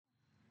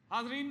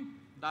हाज़रीन,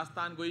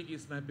 दास्तानगोई की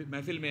इस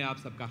महफिल में आप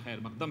सबका खैर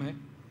मकदम है।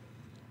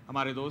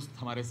 हमारे दोस्त,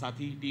 हमारे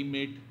साथी,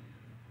 टीममेट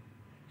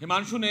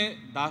हिमांशु ने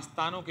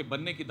दास्तानों के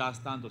बनने की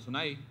दास्तान तो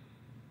सुनाई।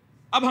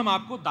 अब हम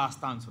आपको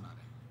दास्तान सुना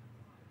रहे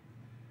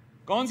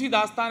हैं। कौन सी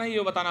दास्तान है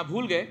ये बताना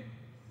भूल गए।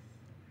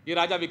 ये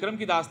राजा विक्रम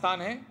की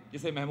दास्तान है,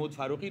 जिसे महमूद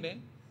फारूकी ने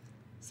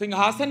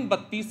सिंहासन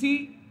बत्तीसी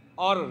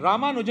और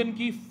रामानुजन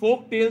की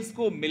फोक टेल्स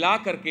को मिला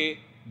करके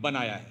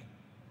बनाया है।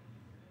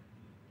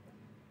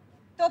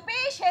 तो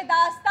पेश है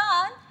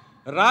दास्तान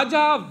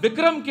राजा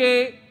विक्रम के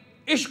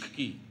इश्क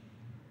की।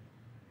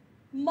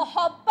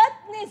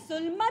 मोहब्बत ने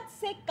जुल्मत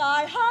से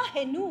काढ़ा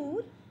है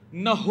नूर,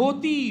 न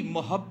होती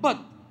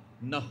मोहब्बत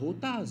न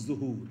होता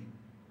ज़ुहूर।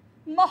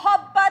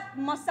 मोहब्बत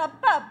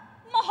मुसब्बब,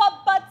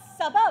 मोहब्बत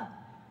सबब,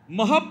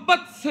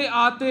 मोहब्बत से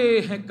आते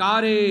हैं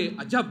कारे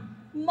अजब।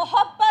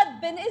 मोहब्बत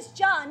बिन इस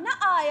जान न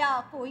आया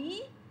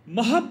कोई,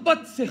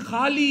 मोहब्बत से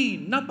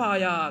खाली न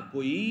पाया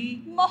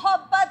कोई।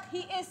 मोहब्बत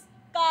ही इस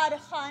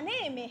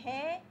कारखाने में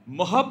है,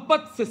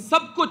 मोहब्बत से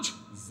सब कुछ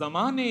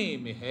जमाने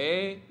में है।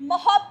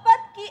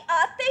 मोहब्बत की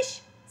आतिश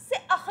से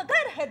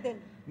अखगर है दिल,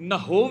 न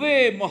होवे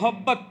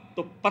मोहब्बत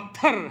तो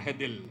पत्थर है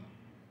दिल।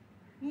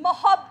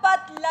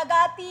 मोहब्बत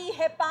लगाती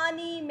है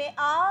पानी में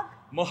आग,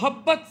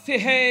 मोहब्बत से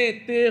है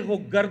तेगो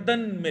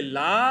गर्दन में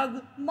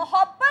लाग।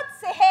 मोहब्बत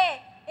से है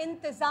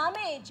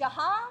इंतजामे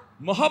जहां,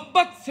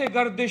 मोहब्बत से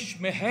गर्दिश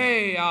में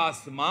है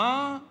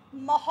आसमां।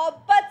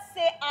 मोहब्बत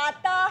से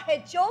आता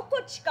है जो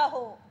कुछ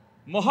कहो,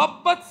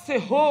 मोहब्बत से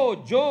हो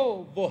जो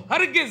वो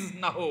हरगिज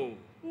न हो।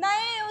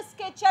 नए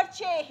उसके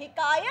चर्चे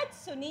हिकायत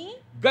सुनी,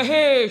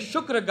 गहे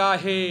शुक्र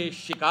गाहे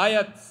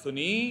शिकायत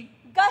सुनी।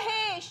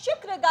 गहे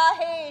शुक्र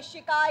गाहे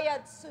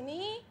शिकायत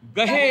सुनी,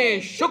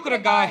 गहे शुक्र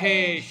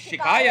गाहे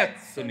शिकायत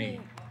सुनी।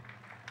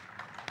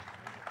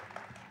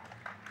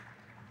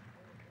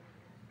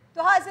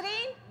 तो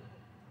हाजरीन,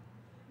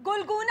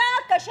 गुलगुना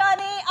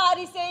कशाने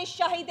आरी से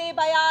शाहिदे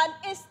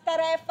बयान इस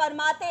तरह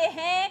फरमाते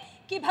हैं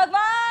कि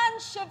भगवान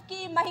शिव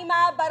की महिमा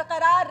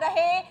बरकरार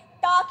रहे,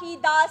 ताकि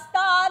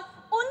दास्तान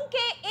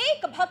उनके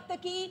एक भक्त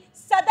की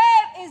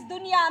सदैव इस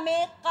दुनिया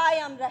में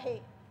कायम रहे।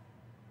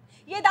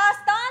 ये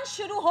दास्तान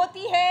शुरू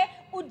होती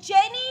है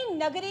उज्जैनी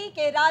नगरी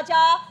के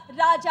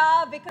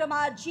राजा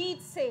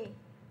विक्रमाजीत से।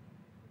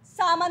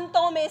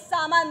 सामंतों में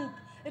सामंत,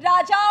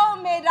 राजाओं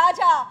में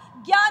राजा,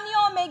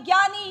 ज्ञानियों में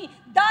ज्ञानी,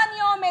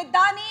 दानियों में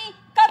दानी,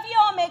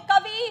 कवियों में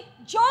कवि,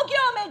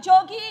 जोगियों में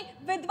जोगी,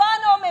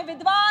 विद्वानों में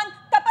विद्वान,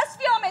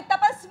 तपस्वियों में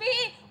तपस्वी,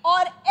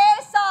 और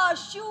ऐसा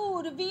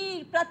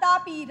शूरवीर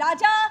प्रतापी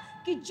राजा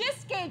कि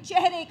जिसके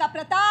चेहरे का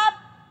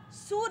प्रताप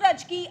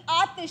सूरज की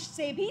आतिश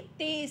से भी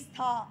तेज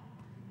था।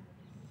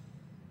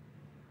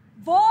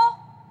 वो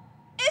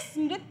इस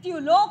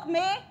मृत्युलोक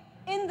में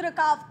इंद्र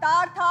का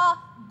अवतार था,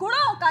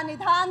 गुणों का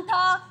निधान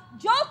था।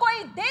 जो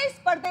कोई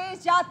देश परदेश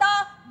जाता,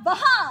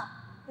 वहां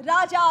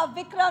राजा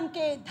विक्रम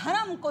के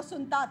धर्म को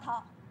सुनता था।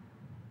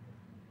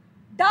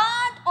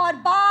 डांट और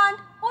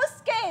बांट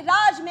उसके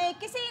राज में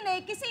किसी ने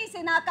किसी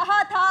से ना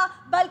कहा था,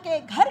 बल्कि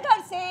घर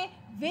घर से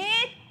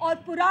वेद और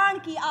पुराण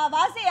की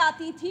आवाजें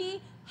आती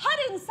थी। हर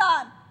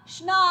इंसान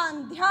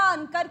स्नान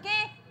ध्यान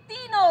करके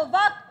तीनों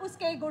वक्त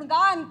उसके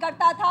गुणगान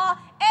करता था।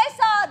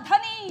 ऐसा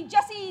धनी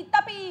जसी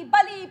तपी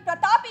बली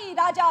प्रतापी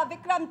राजा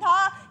विक्रम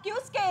था कि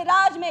उसके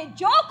राज में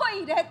जो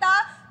कोई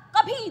रहता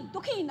कभी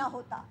दुखी न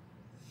होता।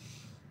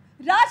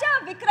 राजा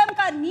विक्रम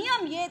का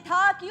नियम यह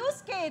था कि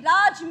उसके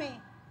राज में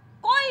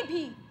कोई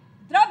भी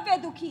द्रव्य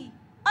दुखी,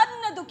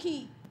 अन्न दुखी,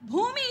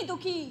 भूमि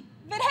दुखी,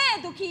 विरह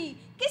दुखी,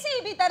 किसी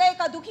भी तरह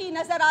का दुखी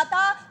नजर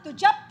आता तो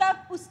जब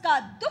तक उसका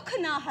दुख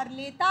ना हर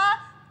लेता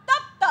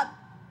तब तक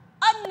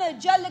अन्न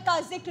जल का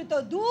जिक्र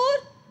तो दूर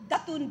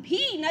दतुन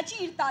भी न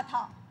चीरता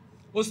था।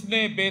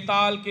 उसने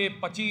बेताल के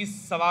 25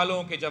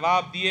 सवालों के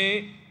जवाब दिए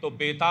तो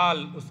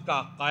बेताल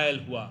उसका कायल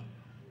हुआ।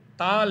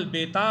 ताल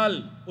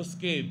बेताल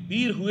उसके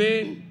वीर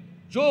हुए,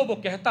 जो वो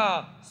कहता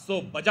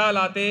सो बजा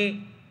लाते,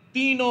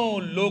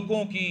 तीनों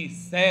लोगों की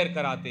सैर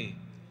कराते।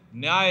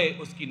 न्याय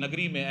उसकी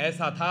नगरी में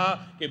ऐसा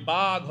था कि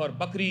बाघ और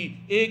बकरी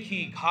एक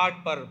ही घाट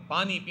पर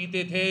पानी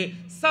पीते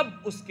थे,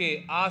 सब उसके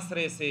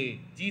आसरे से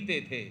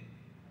जीते थे।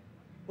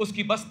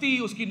 उसकी बस्ती,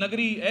 उसकी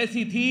नगरी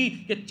ऐसी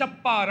थी कि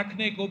चप्पा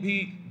रखने को भी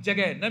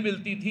जगह न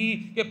मिलती थी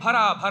कि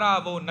भरा भरा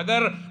वो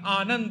नगर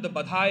आनंद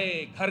बधाए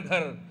घर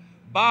घर।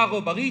 बाग व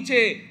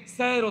बगीचे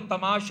सैर व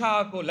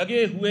तमाशा को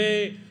लगे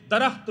हुए,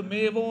 दरख्त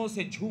मेवों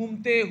से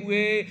झूमते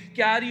हुए,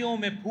 क्यारियों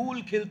में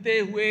फूल खिलते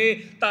हुए,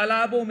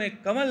 तालाबों में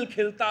कमल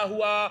खिलता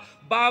हुआ,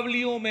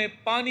 बावलियों में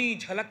पानी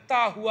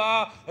झलकता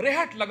हुआ,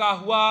 रेहट लगा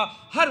हुआ,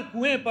 हर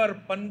कुएं पर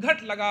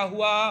पनघट लगा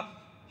हुआ,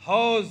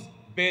 हौज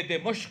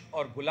बेदे मुश्क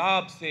और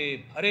गुलाब से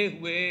भरे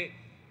हुए,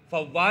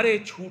 फव्वारे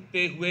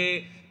छूटते हुए,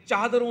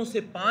 चादरों से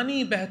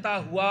पानी बहता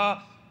हुआ,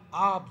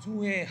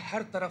 आबजुएं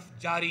हर तरफ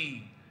जारी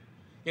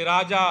कि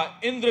राजा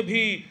इंद्र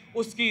भी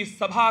उसकी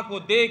सभा को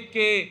देख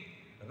के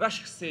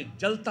रश्क से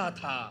जलता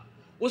था।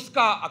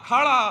 उसका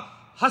अखाड़ा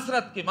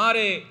हसरत के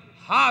मारे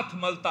हाथ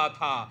मलता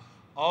था।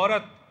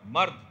 औरत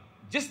मर्द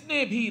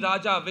जिसने भी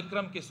राजा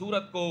विक्रम की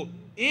सूरत को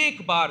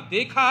एक बार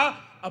देखा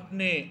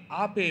अपने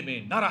आपे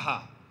में न रहा।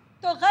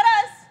 तो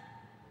गरज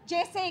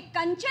जैसे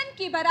कंचन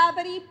की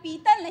बराबरी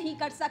पीतल नहीं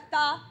कर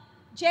सकता,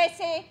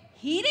 जैसे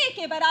हीरे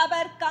के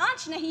बराबर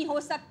कांच नहीं हो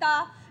सकता,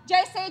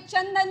 जैसे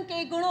चंदन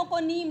के गुणों को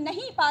नीम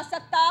नहीं पा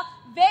सकता,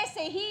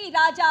 वैसे ही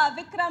राजा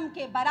विक्रम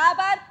के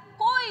बराबर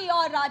कोई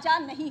और राजा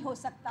नहीं हो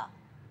सकता।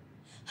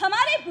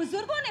 हमारे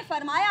बुजुर्गों ने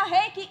फरमाया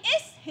है कि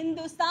इस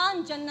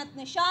हिंदुस्तान जन्नत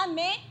निशान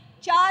में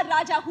 4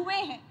 राजा हुए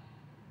हैं।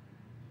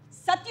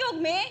 सतयुग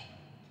में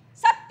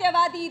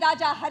सत्यवादी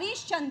राजा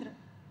हरिश्चंद्र,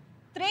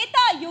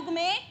 त्रेता युग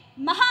में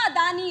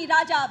महादानी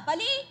राजा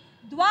बलि,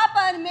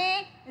 द्वापर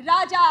में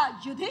राजा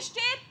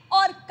युधिष्ठिर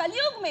और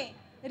कलयुग में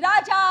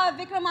राजा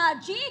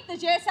विक्रमाजीत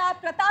जैसा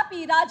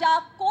प्रतापी राजा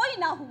कोई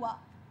ना हुआ।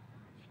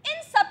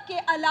 इन सब के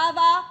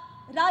अलावा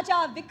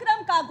राजा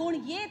विक्रम का गुण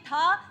ये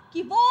था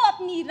कि वो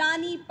अपनी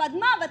रानी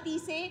पद्मावती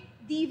से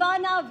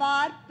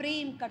दीवानावार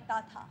प्रेम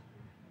करता था।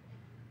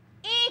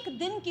 एक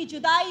दिन की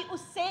जुदाई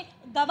उससे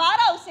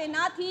गवारा उसे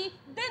ना थी,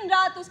 दिन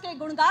रात उसके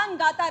गुणगान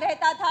गाता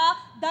रहता था।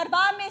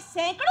 दरबार में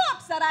सैकड़ों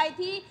अप्सराएं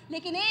थी,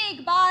 लेकिन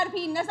एक बार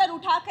भी नजर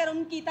उठाकर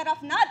उनकी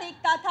तरफ ना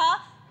देखता था।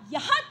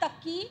 यहाँ तक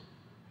कि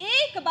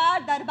एक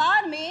बार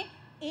दरबार में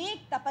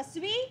एक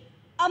तपस्वी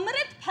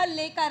अमृत फल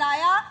लेकर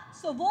आया,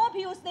 सो वो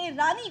भी उसने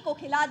रानी को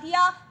खिला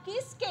दिया कि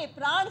इसके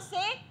प्राण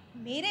से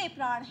मेरे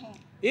प्राण हैं।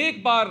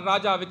 एक बार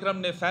राजा विक्रम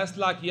ने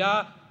फैसला किया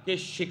कि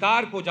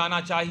शिकार को जाना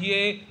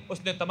चाहिए।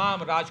 उसने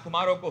तमाम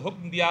राजकुमारों को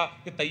हुक्म दिया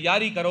कि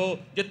तैयारी करो।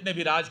 जितने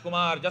भी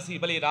राजकुमार जसी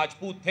बली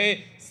राजपूत थे,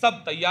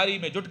 सब तैयारी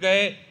में जुट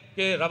गए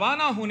कि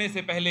रवाना होने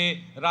से पहले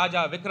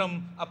राजा विक्रम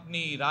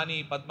अपनी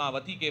रानी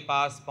पद्मावती के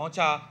पास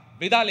पहुंचा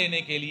विदा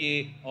लेने के लिए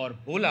और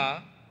बोला,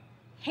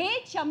 हे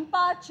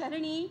चंपा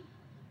चरणी,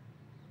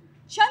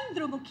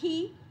 चंद्रमुखी,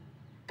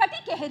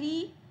 कटिकहरी,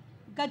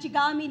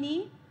 गजगामिनी,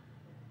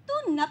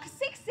 तू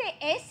नखसिक से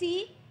ऐसी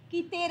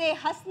कि तेरे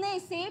हंसने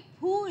से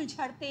फूल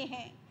झड़ते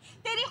हैं,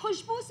 तेरी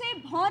खुशबू से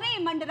भौरे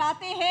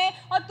मंडराते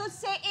हैं, और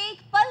तुझसे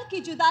एक पल की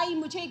जुदाई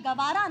मुझे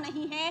गवारा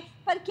नहीं है।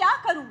 पर क्या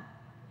करूं,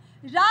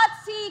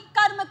 राजसी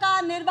कर्म का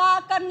निर्वाह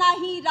करना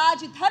ही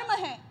राजधर्म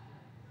है।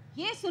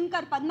 ये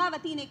सुनकर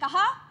पद्मावती ने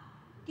कहा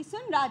कि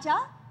सुन राजा,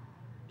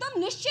 तुम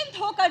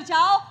निश्चिंत होकर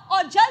जाओ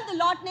और जल्द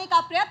लौटने का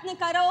प्रयत्न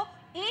करो।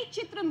 एक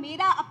चित्र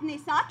मेरा अपने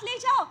साथ ले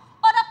जाओ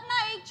और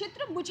अपना एक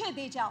चित्र मुझे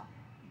दे जाओ।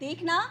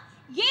 देखना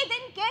ये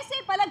दिन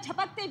कैसे पलक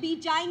झपकते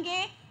बीत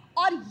जाएंगे।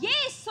 और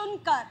ये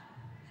सुनकर,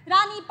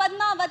 रानी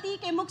पद्मावती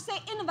के मुख से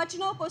इन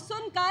वचनों को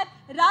सुनकर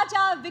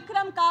राजा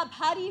विक्रम का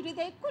भारी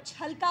हृदय कुछ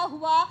हल्का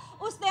हुआ।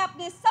 उसने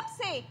अपने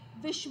सबसे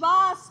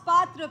विश्वास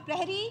पात्र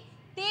प्रहरी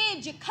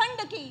तेज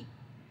खंड की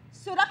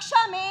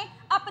सुरक्षा में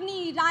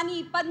अपनी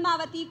रानी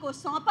पद्मावती को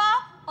सौंपा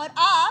और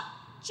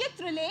आप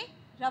चित्र ले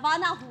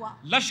रवाना हुआ।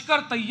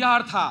 लश्कर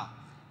तैयार था।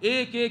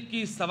 एक एक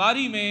की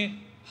सवारी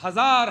में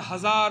हजार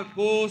हजार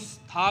कोस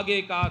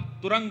धागे का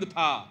तुरंग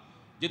था।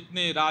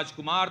 जितने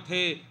राजकुमार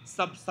थे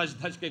सब सज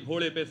धज के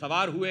घोड़े पे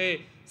सवार हुए।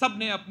 सब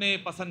ने अपने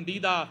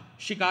पसंदीदा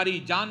शिकारी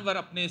जानवर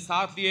अपने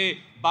साथ लिए।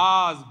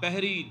 बाज,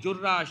 बहरी,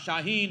 जुर्रा,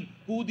 शाहीन,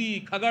 कूदी,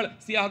 खगड़,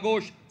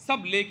 सियाहगोश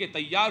सब लेके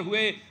तैयार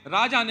हुए।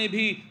 राजा ने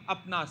भी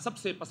अपना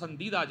सबसे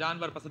पसंदीदा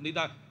जानवर,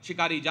 पसंदीदा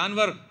शिकारी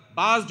जानवर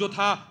बाज जो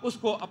था,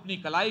 उसको अपनी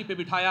कलाई पे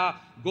बिठाया।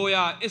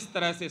 गोया इस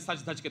तरह से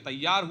सज धज के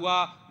तैयार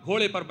हुआ,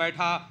 घोड़े पर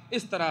बैठा।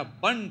 इस तरह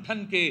बन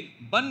ठन के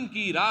बन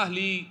की राह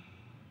ली।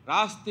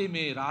 रास्ते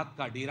में रात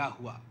का डेरा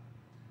हुआ।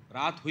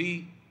 रात हुई,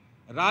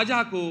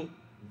 राजा को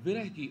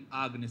विरह की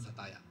आग ने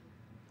सताया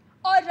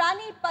और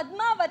रानी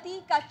पद्मावती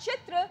का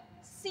चित्र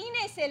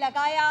सीने से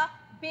लगाया।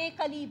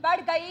 बेकली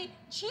बढ़ गई,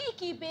 जी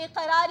की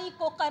बेकरारी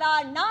को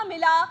करार ना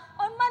मिला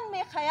और मन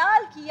में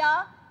ख्याल किया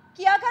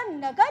कि अगर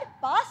नगर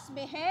पास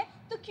में है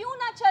तो क्यों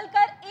ना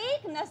चलकर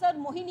एक नजर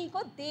मोहिनी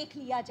को देख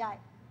लिया जाए।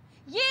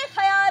 ये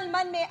ख्याल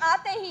मन में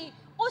आते ही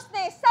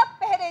उसने सब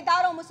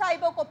पहरेदारों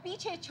मुसाहिबों को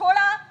पीछे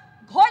छोड़ा,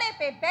 घोड़े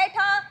पे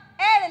बैठा,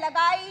 एड़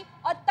लगाई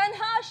और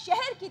तन्हा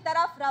शहर की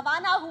तरफ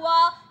रवाना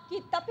हुआ कि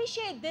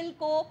तपिशे दिल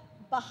को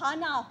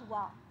बहाना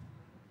हुआ।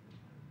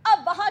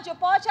 अब वहां जो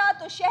पहुंचा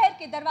तो शहर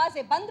के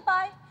दरवाजे बंद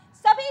पाए।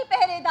 सभी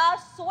पहरेदार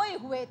सोए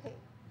हुए थे।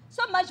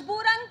 सो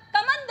मजबूरन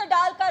कमंद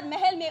डालकर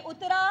महल में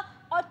उतरा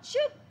और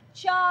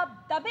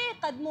चुपचाप दबे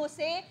कदमों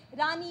से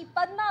रानी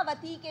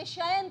पद्मावती के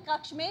शयन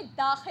कक्ष में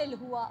दाखिल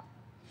हुआ।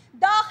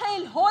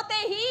 दाखिल होते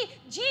ही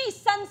जी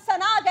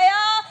सनसना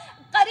गया।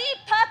 करीब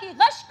था कि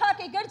गश खा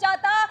के गिर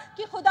जाता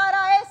कि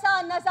खुदारा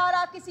ऐसा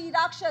नजारा किसी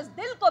राक्षस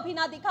दिल को भी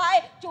ना दिखाए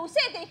जो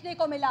उसे देखने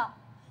को मिला।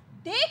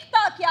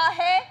 देखता क्या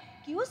है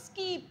कि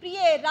उसकी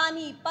प्रिय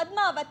रानी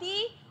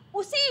पद्मावती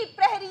उसी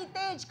प्रहरी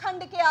तेज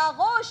खंड के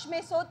आगोश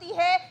में सोती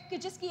है कि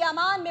जिसकी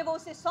अमान में वो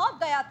उसे सौंप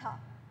गया था।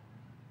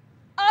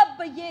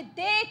 अब ये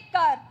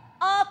देखकर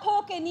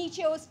आंखों के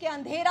नीचे उसके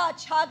अंधेरा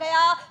छा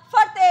गया।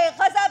 फरते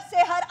गजब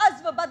से हर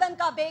अज़्व बदन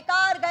का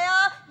बेकार गया।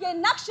 ये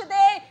नक्श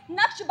दे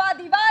नक्श बा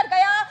दीवार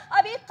गया।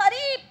 अभी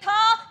करीब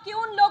था कि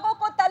उन लोगों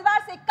को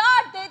तलवार से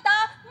काट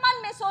देता।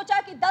 मन में सोचा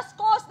कि 10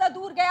 कोस न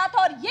दूर गया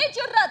था और ये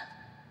जुर्रत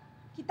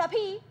कि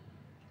तभी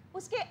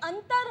उसके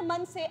अंतर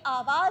मन से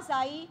आवाज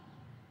आई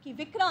कि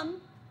विक्रम,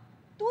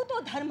 तू तो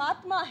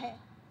धर्मात्मा है।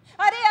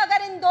 अरे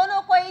अगर इन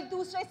दोनों को एक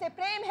दूसरे से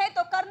प्रेम है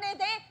तो करने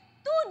दे,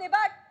 तू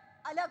निबट।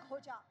 अलग हो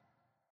जा।